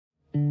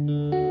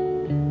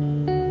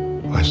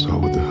I saw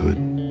what the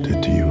hood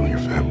did to you and your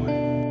family.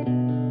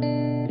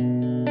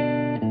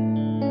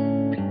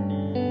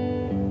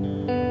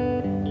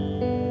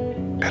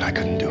 And I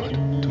couldn't do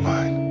it to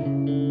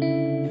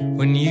mine.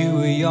 When you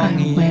were young,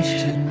 I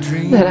wish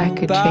that I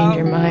could change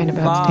your mind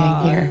about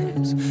staying here.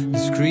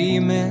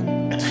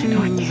 Screaming to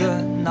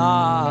the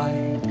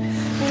night.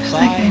 Just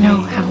like I know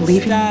how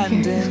leaving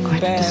you here is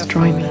going to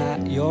destroy me. I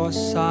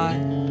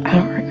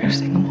don't regret a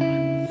single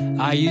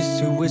moment. I used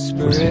to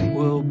whisper it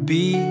will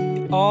be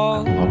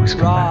all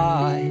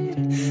right,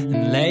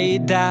 and lay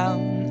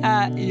down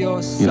at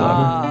your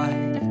side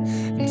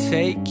and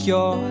take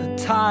your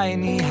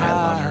tiny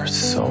hand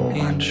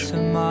into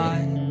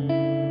mine.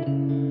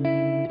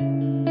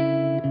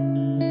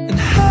 And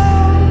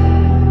how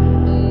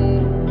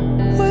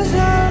was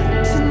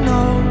I to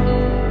know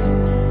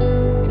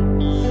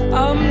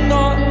I'm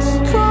not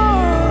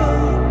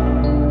strong?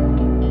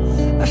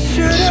 I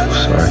should have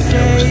So sorry that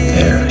I wasn't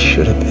there. I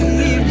should have been there.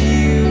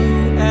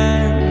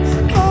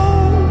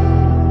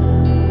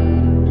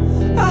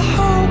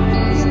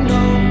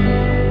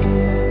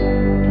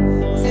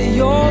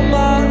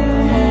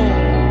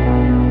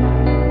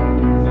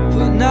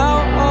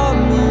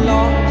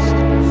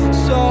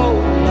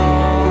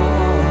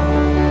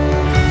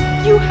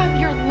 You have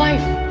your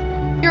life,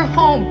 your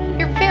home,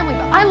 your family,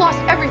 but I lost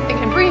everything,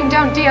 and bringing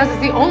down Diaz is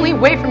the only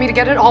way for me to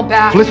get it all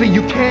back. Felicity,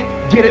 you can't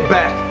get it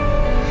back.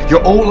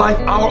 Your old life,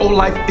 our old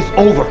life, is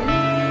over.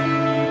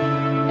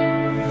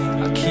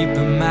 I keep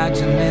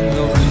imagining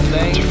those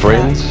flames. Your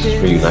friends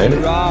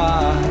reunited.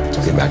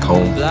 To get back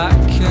home.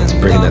 It's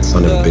bringing that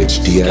son of a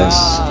bitch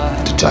Diaz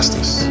to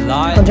justice.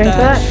 I'll drink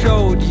that.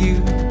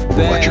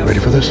 Aren't you ready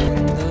for this?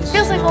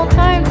 Feels like old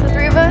times, the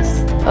three of us.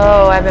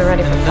 Oh, I've been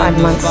ready for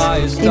 5 months.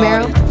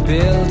 Numero?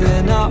 The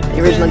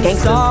original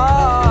gangsters.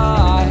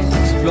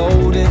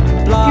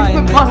 You've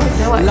been part of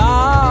my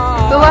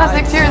life. The last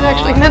 6 years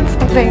actually meant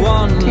something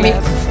to me.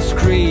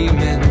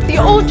 The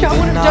old Joe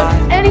would have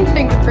done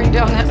anything to bring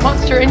down that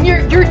monster, and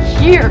you're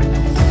here.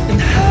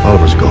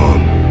 Oliver's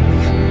gone,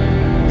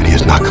 and he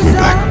is not coming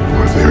back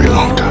for a very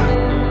long time.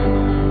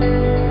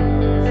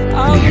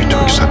 I need you to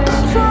accept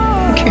that.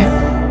 I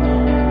can't.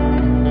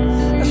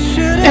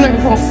 And I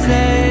won't.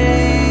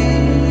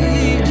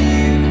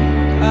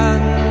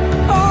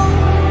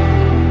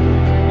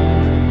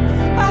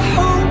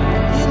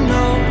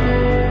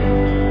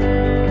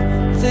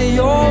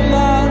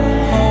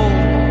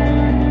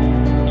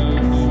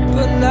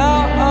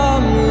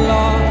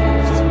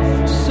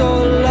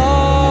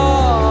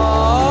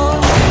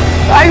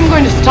 I'm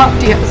going to stop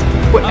Diaz,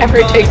 whatever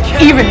it takes,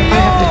 even if I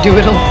have to do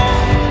it alone.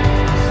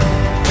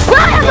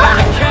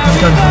 I'm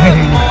done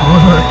fighting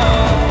over.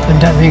 I'm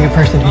done being a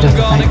person who doesn't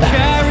fight back.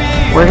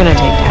 We're gonna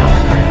take down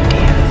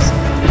Diaz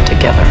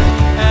together.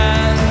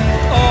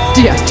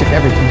 Diaz took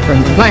everything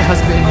from me. My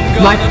husband,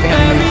 my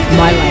family,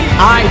 my life.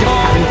 I don't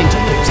have anything to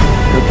lose.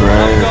 You're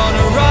brave.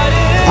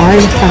 I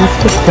have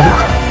to step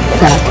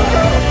back.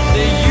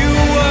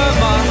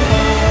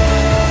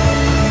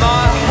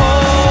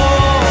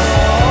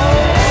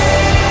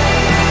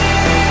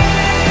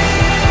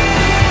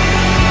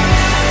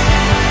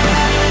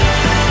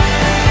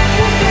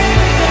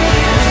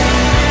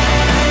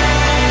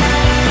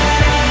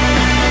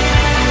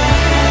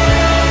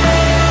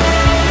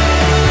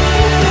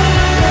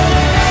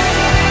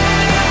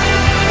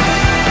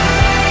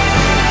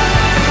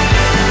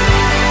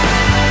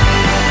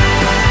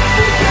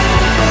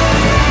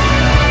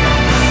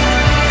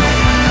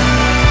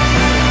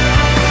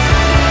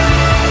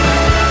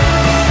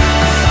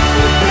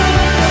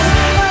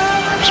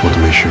 I just want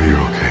to make sure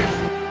you're okay.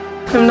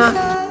 I'm not.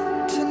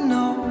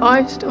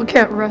 I still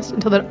can't rest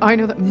until that I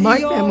know that my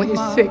family is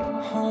safe.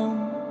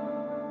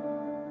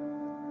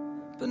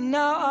 But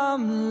now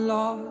I'm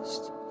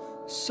lost,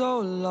 so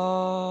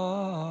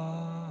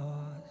lost.